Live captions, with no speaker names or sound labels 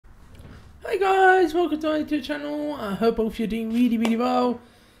Guys, welcome to my YouTube channel. I hope both of you are doing really well.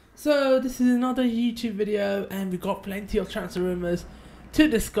 So this is another YouTube video and we've got plenty of transfer rumours to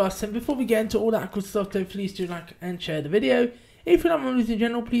discuss. And before we get into all that good stuff, though, please do like and share the video. If you like my videos in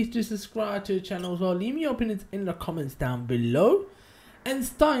general, please do subscribe to the channel as well. Leave me your opinions in the comments down below. And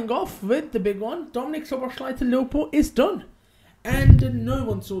starting off with the big one, Dominic Szobazlasi to Liverpool is done. And no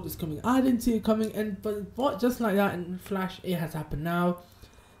one saw this coming. I didn't see it coming, but just like that in flash, it has happened now.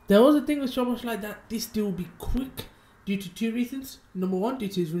 There was a thing with Szobazlasi that this deal will be quick due to two reasons. Number one, due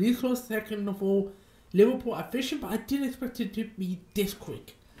to his release clause. Second of all, Liverpool are efficient, but I didn't expect it to be this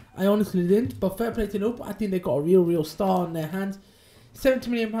quick. I honestly didn't, but fair play to Liverpool. I think they got a real star on their hands. £70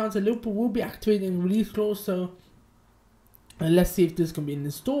 million, and Liverpool will be activating the release clause, so let's see if this can be an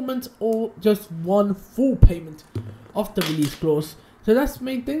installment or just one full payment of the release clause. So that's the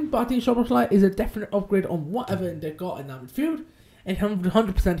main thing, but I think Szobazlasi is a definite upgrade on whatever they got in that midfield. And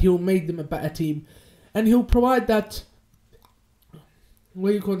 100% he'll make them a better team. And he'll provide that,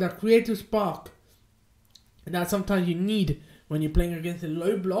 that creative spark that sometimes you need when you're playing against a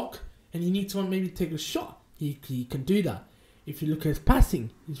low block and you need someone maybe to take a shot. He can do that. If you look at his passing,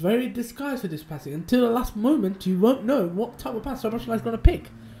 he's very disguised with his passing. Until the last moment, you won't know what type of pass Szobazlasi is going to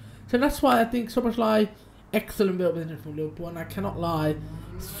pick. So that's why I think Szobazlasi, excellent build business from Liverpool, and I cannot lie,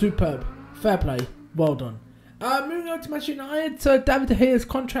 superb. Fair play. Well done. Moving on to Manchester United, so David De Gea's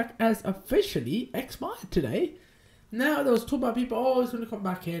contract has officially expired today. Now, there was talk about people, oh, he's going to come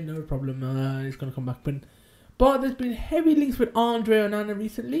back here, no problem, he's going to come back. But there's been heavy links with Andre Onana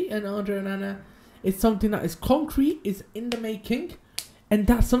recently, and Andre Onana is something that is concrete, is in the making, and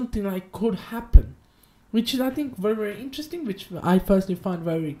that's something that could happen, which is, I think, very interesting, which I personally find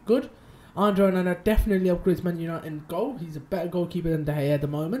very good. Andre Onana definitely upgrades Man United in goal. He's a better goalkeeper than De Gea at the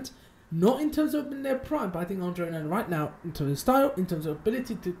moment. Not in terms of in their prime, but I think Andre Onana right now, in terms of style, in terms of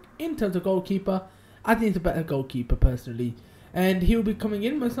ability, in terms of goalkeeper, I think he's a better goalkeeper personally. And he will be coming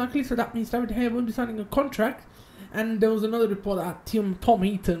in most likely, so that means David De Gea won't be signing a contract. And there was another report that Tom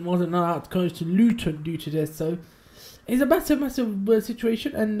Heaton wasn't allowed to go to Luton due to this. So it's a massive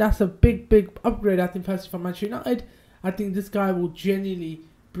situation, and that's a big upgrade, I think, personally for Manchester United. I think this guy will genuinely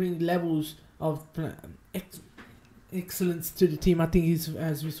bring levels of excellence to the team. I think he's,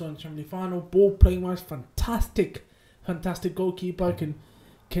 as we saw in the Champions League final, ball playing wise, fantastic goalkeeper,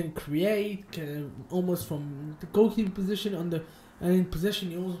 can create, almost from the goalkeeper position and in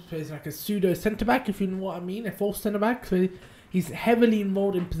possession he also plays like a pseudo centre back, if you know what I mean, a false centre back. So he's heavily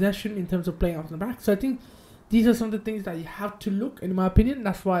involved in possession in terms of playing out in the back. So I think these are some of the things that you have to look, in my opinion.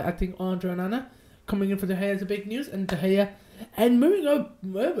 That's why I think Andre Onana coming in for De Gea is a big news, and De Gea. And moving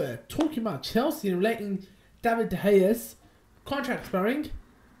over, talking about Chelsea and relating David De Gea's contract expiring,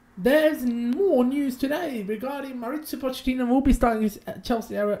 there's more news today regarding Mauricio Pochettino will be starting his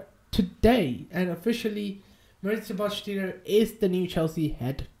Chelsea era today, and officially Mauricio Pochettino is the new Chelsea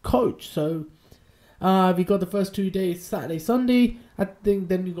head coach. So we got the first 2 days, Saturday, Sunday. I think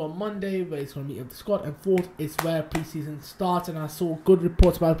then we got Monday where he's going to meet up the squad, and fourth is where preseason starts. And I saw good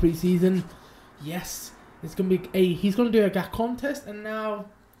reports about preseason. Yes, it's going to be he's going to do a GAC contest, and now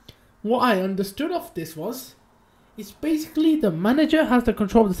what I understood of this was, it's basically the manager has the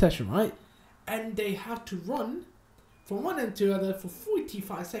control of the session, right? And they have to run from one end to the other for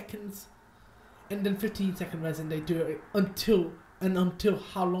 45 seconds, and then 15-second rest, and they do it until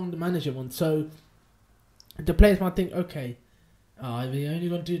how long the manager wants. So the players might think, okay, we're only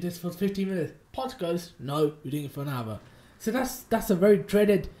going to do this for 15 minutes. Pot goes, no, we're doing it for an hour. So that's a very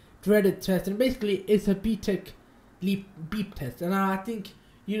dreaded test, and basically it's a BTEC beep test, and I think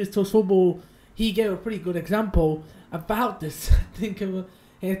Yunus Toast Football, he gave a pretty good example about this. I think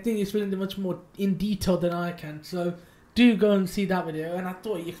it's really much more in detail than I can. So do go and see that video, and I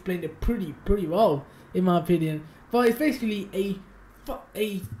thought he explained it pretty well, in my opinion. But it's basically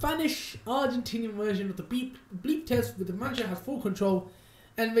a Spanish Argentinian version of the bleep test, where the manager has full control,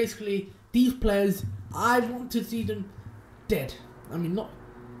 and basically these players, I want to see them dead. I mean, not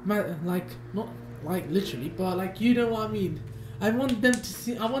like literally, but like, you know what I mean. I want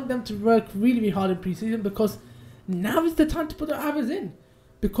them to work really hard in preseason, because now is the time to put the hours in,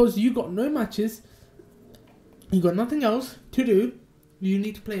 because you got no matches, you got nothing else to do. You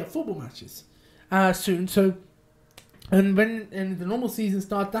need to play your football matches soon. So, and when the normal season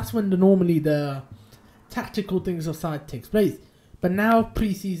starts, that's when normally the tactical things aside takes place. But now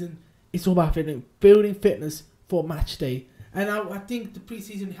preseason, it's all about building fitness for match day, and I think the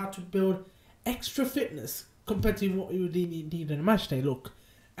preseason had to build extra fitness compared to what you would need in a match day. Look,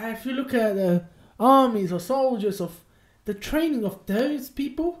 if you look at the armies or soldiers of the training of those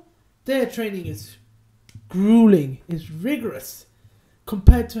people, their training is grueling, is rigorous.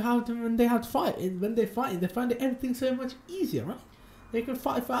 compared to how when they had to fight. And when they're fighting, they find everything so much easier, right? They can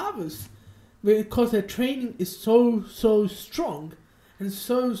fight for hours because their training is so strong and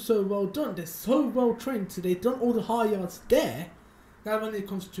so well done. They're so well trained, so they've done all the hard yards there. That when it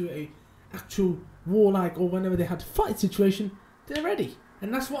comes to a actual warlike or whenever they had to fight situation, they're ready.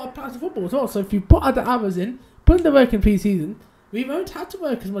 And that's what applies to football as well. So if you put other hours in, put in the work in pre-season, we won't have to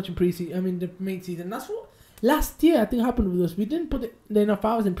work as much in pre-season. I mean, the main season. That's what last year I think happened with us. We didn't put enough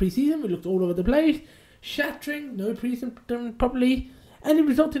hours in pre-season. We looked all over the place, shattering, no pre-season done properly, and it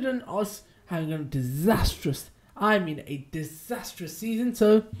resulted in us having a disastrous season.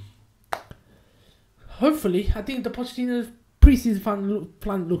 So hopefully, I think the Pochettino's pre-season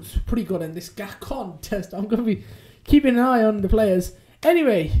plan looks pretty good, and this contest, I'm going to be keeping an eye on the players.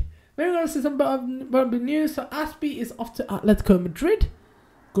 Anyway, moving on to some bit news. So Aspie is off to Atletico Madrid.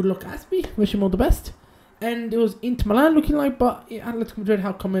 Good luck, Aspie. Wish him all the best. And it was Inter Milan looking like, but Atletico Madrid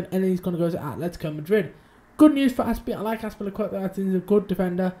have come in, and he's going to go to Atletico Madrid. Good news for Aspie. I like Aspie quite. I think he's a good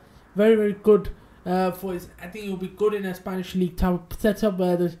defender. Very good for his. I think he'll be good in a Spanish league type of setup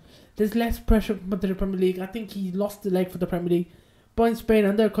where there's less pressure compared to the Premier League. I think he lost the leg for the Premier League, but in Spain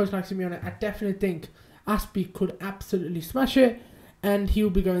under a coach like Simeone, I definitely think Aspie could absolutely smash it, and he'll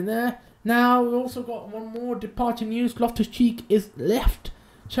be going there. Now we also got one more departure news. Loftus-Cheek is left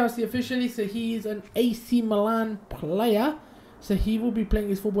Chelsea officially, so he is an AC Milan player, so he will be playing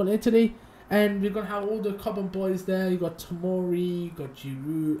his football in Italy. And we're going to have all the Cobham boys there. You got Tomori, you got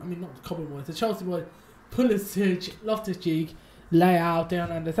Giroud. I mean, not the Cobham boys, the Chelsea boys. Pulisic, Loftus-Cheek, Leao,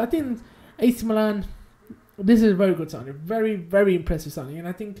 Hernandez. I think AC Milan, this is a very good signing. Very impressive signing. And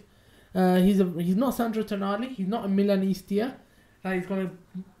I think he's not Sandro Tonali. He's not a Milanista. He's going to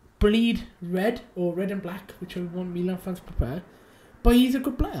bleed red or red and black, whichever one Milan fans prefer. But he's a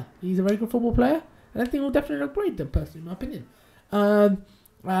good player. He's a very good football player. And I think he'll definitely look great, personally, in my opinion.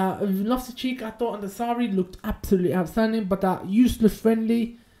 Loftus-Cheek, I thought on the Sarri looked absolutely outstanding, but that useless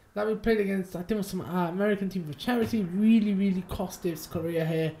friendly that we played against, I think it was some American team for charity, really cost his career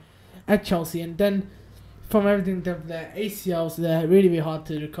here at Chelsea. And then from everything, their ACLs, they're really hard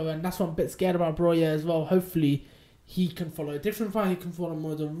to recover, and that's what I'm a bit scared about Broya as well. Hopefully he can follow a different path. He can follow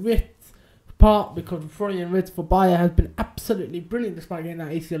more the Ritz part, because Florian Ritz for Bayer has been absolutely brilliant despite getting that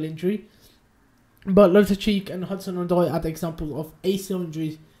ACL injury. But Loftus-Cheek and Hudson-Odoi are the examples of ACL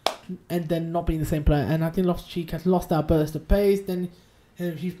injuries and then not being the same player. And I think Loftus-Cheek has lost that burst of pace. Then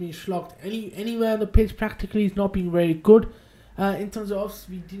he's been slogged anywhere on the pitch. Practically, he's not been very good. In terms of us,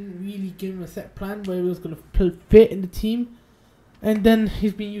 we didn't really give him a set plan where he was going to fit in the team. And then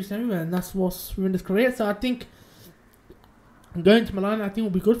he's been used everywhere, and that's what's ruined his career. So I think going to Milan, I think will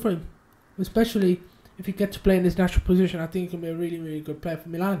be good for him. Especially if he gets to play in his natural position. I think he can be a really good player for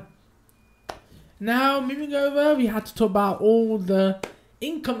Milan. Now, moving over, we had to talk about all the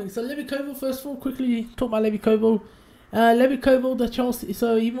incoming. So, Levi Koval, first of all, quickly talk about Levi Koval. Levi Koval, the Chelsea,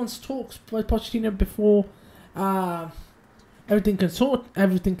 so he wants talks with Pochettino before everything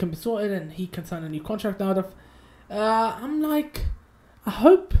can be sorted and he can sign a new contract out of. I'm like, I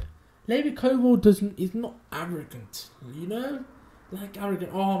hope Levi Koval is not arrogant, you know? Like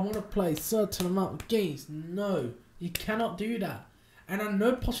arrogant, I want to play a certain amount of games. No, you cannot do that. And I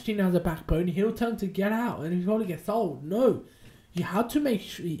know Pochettino has a backbone. He'll tell him to get out, and he'll probably get sold. No, you have to make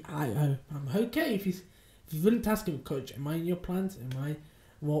sure. I'm okay if he's willing to ask him, Coach, am I in your plans?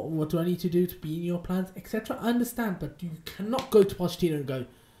 What do I need to do to be in your plans, etc. I understand, but you cannot go to Pochettino and go,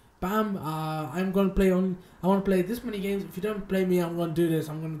 bam, I'm going to play on. I want to play this many games. If you don't play me, I'm going to do this.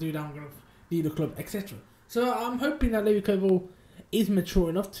 I'm going to do that. I'm going to lead the club, etc. So I'm hoping that Levi Koval is mature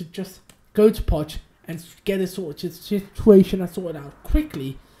enough to just go to Poch and get a sort of situation sorted out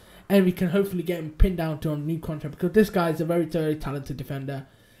quickly, and we can hopefully get him pinned down to a new contract, because this guy is a very talented defender,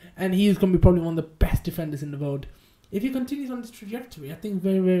 and he is going to be probably one of the best defenders in the world if he continues on this trajectory. I think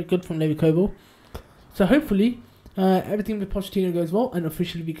very good from Levi Koval. So hopefully everything with Pochettino goes well, and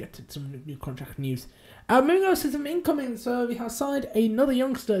officially we get some new contract news. Moving on to some incoming. So we have signed another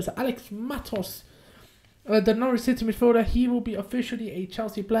youngster, so Alex Matos, the Norwich City midfielder. He will be officially a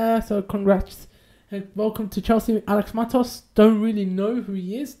Chelsea player, so congrats. Welcome to Chelsea, Alex Matos. Don't really know who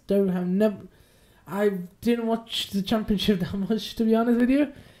he is. I didn't watch the Championship that much, to be honest with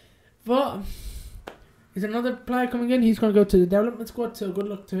you. But he's another player coming in. He's going to go to the development squad, so good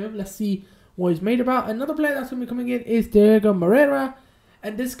luck to him. Let's see what he's made about. Another player that's going to be coming in is Diego Moreira.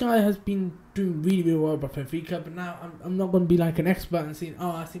 And this guy has been doing really well by Benfica. But now I'm not going to be like an expert and saying,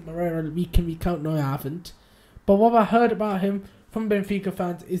 I think Moreira week in, week out. No, I haven't. But what I heard about him from Benfica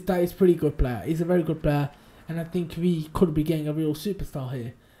fans is that he's a pretty good player. He's a very good player, and I think we could be getting a real superstar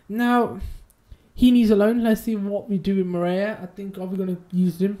here. Now, he needs a loan. Let's see what we do with Moreira. I think, are we going to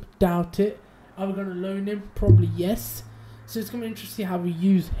use him? Doubt it. Are we going to loan him? Probably yes. So it's going to be interesting how we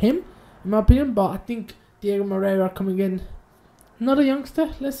use him, in my opinion. But I think Diego Moreira coming in, not a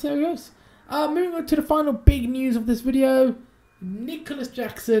youngster. Let's see how it goes. Moving on to the final big news of this video. Nicholas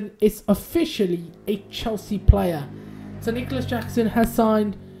Jackson is officially a Chelsea player. So Nicholas Jackson has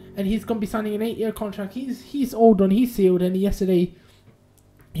signed, and he's going to be signing an 8-year contract. He's all done. He's sealed. And yesterday,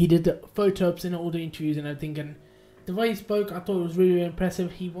 he did the photo ups and all the interviews and everything. And the way he spoke, I thought it was really, really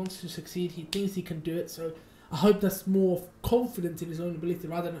impressive. He wants to succeed. He thinks he can do it. So I hope that's more confidence in his own ability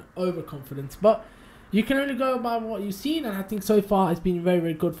rather than overconfidence. But you can only go by what you've seen. And I think so far it's been very,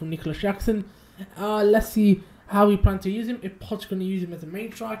 very good from Nicholas Jackson. Let's see how we plan to use him. If Poch's going to use him as a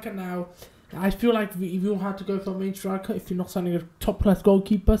main striker now, I feel like if you have to go for a main striker if you're not signing a top-class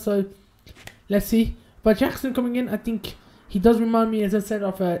goalkeeper. So let's see. But Jackson coming in, I think he does remind me, as I said,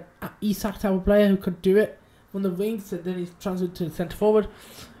 of a Isak type of player who could do it on the wings, and then he's transferred to the centre forward.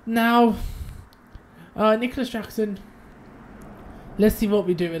 Now, Nicholas Jackson, let's see what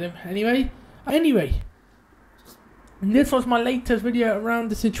we do with him. Anyway, this was my latest video around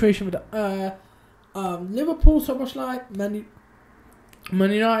the situation with Liverpool, Szobazlasi,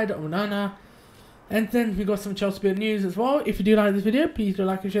 Man United, Onana, and then we got some Chelsea news as well. If you do like this video, please do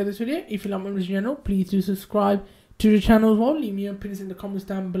like and share this video. If you like members channel, please do subscribe to the channel as well. Leave me your opinions in the comments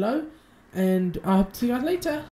down below, and I hope to see you guys later.